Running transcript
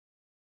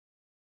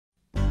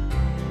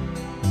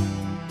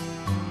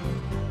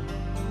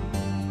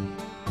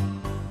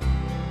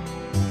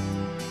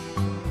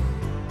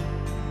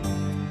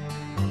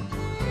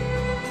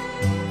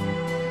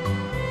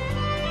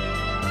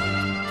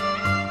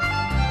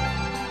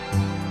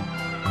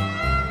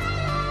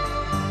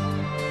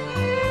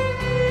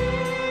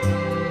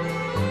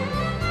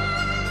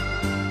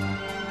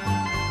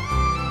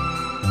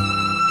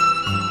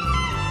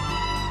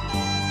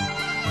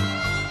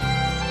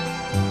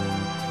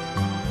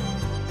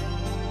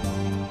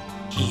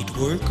He'd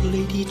work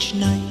late each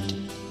night,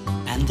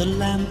 and the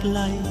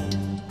lamplight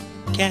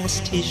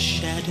cast his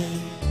shadow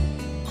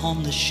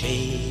on the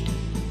shade,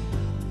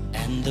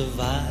 and the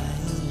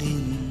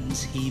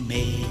violins he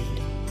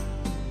made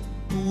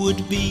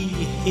would be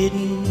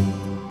hidden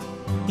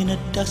in a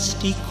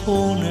dusty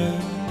corner,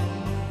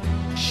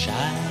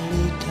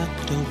 shyly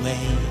tucked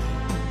away.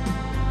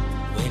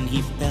 When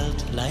he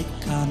felt like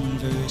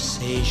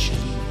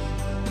conversation,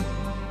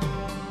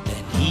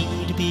 then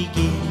he'd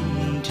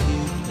begin to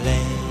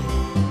play.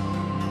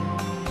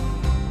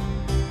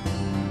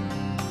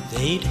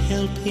 They'd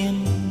help him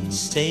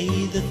say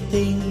the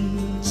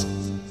things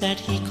that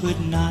he could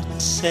not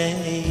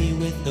say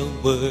with a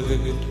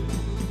word.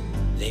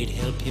 They'd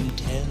help him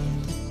tell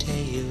the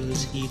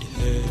tales he'd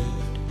heard.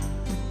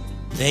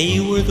 They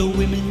were the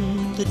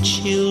women, the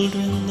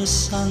children, the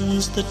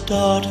sons, the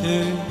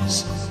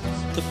daughters,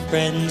 the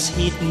friends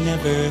he'd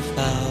never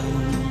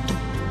found,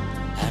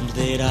 and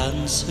they'd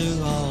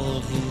answer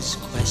all his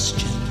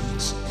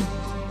questions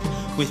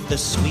with the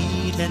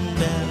sweet and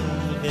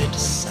velvet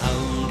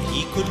sound.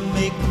 He could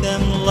make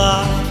them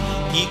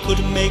laugh, he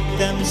could make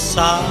them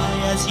sigh,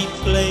 as he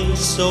played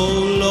so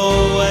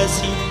low, as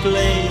he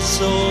played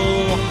so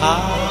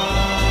high.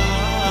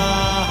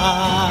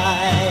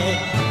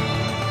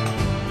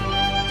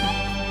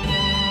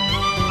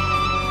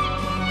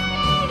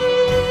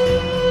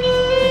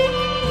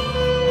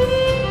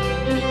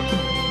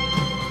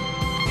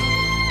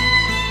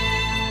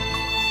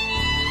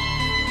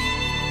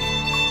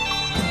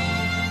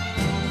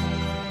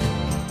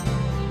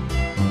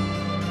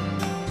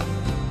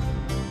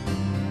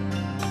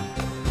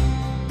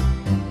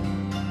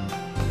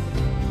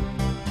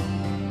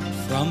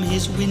 From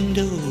his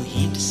window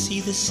he'd see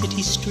the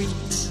city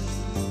streets,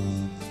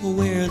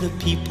 where the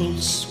people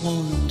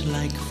swarmed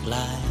like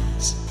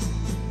flies.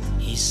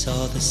 He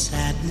saw the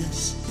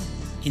sadness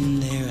in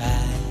their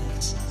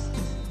eyes,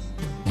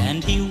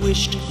 and he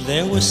wished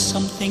there was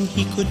something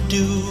he could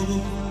do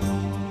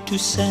to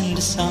send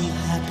some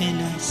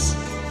happiness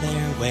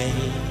their way.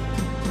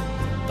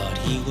 But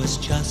he was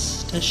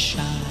just a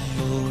shy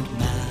old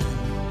man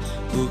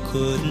who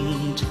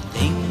couldn't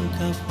think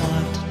of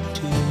what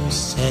to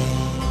say.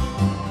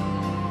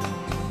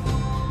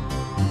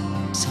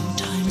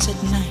 Sometimes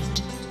at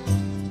night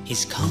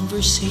his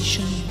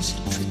conversations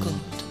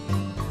trickled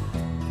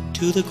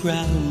to the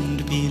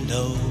ground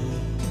below.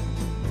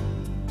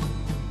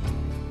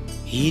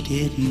 He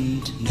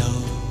didn't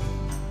know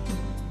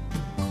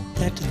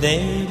that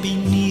there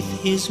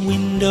beneath his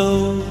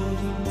window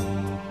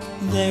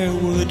there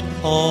would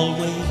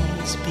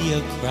always be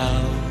a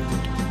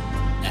crowd,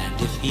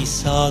 and if he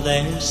saw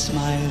their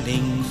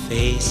smiling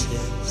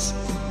faces,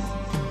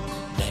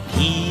 then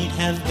he'd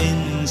have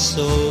been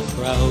so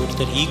proud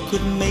that he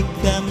could make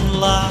them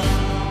laugh,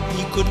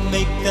 he could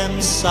make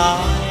them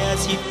sigh,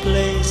 as he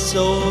played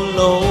so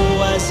low,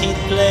 as he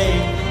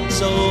played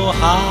so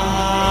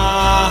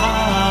high.